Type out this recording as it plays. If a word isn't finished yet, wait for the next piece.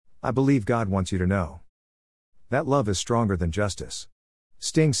I believe God wants you to know that love is stronger than justice.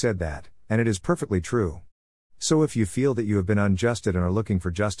 Sting said that, and it is perfectly true. So if you feel that you have been unjusted and are looking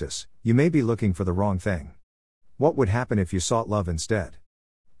for justice, you may be looking for the wrong thing. What would happen if you sought love instead?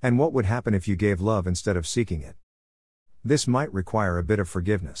 And what would happen if you gave love instead of seeking it? This might require a bit of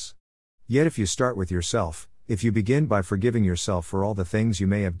forgiveness. Yet if you start with yourself, if you begin by forgiving yourself for all the things you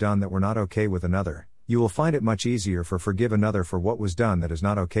may have done that were not okay with another, you will find it much easier to forgive another for what was done that is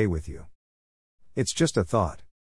not okay with you. It's just a thought.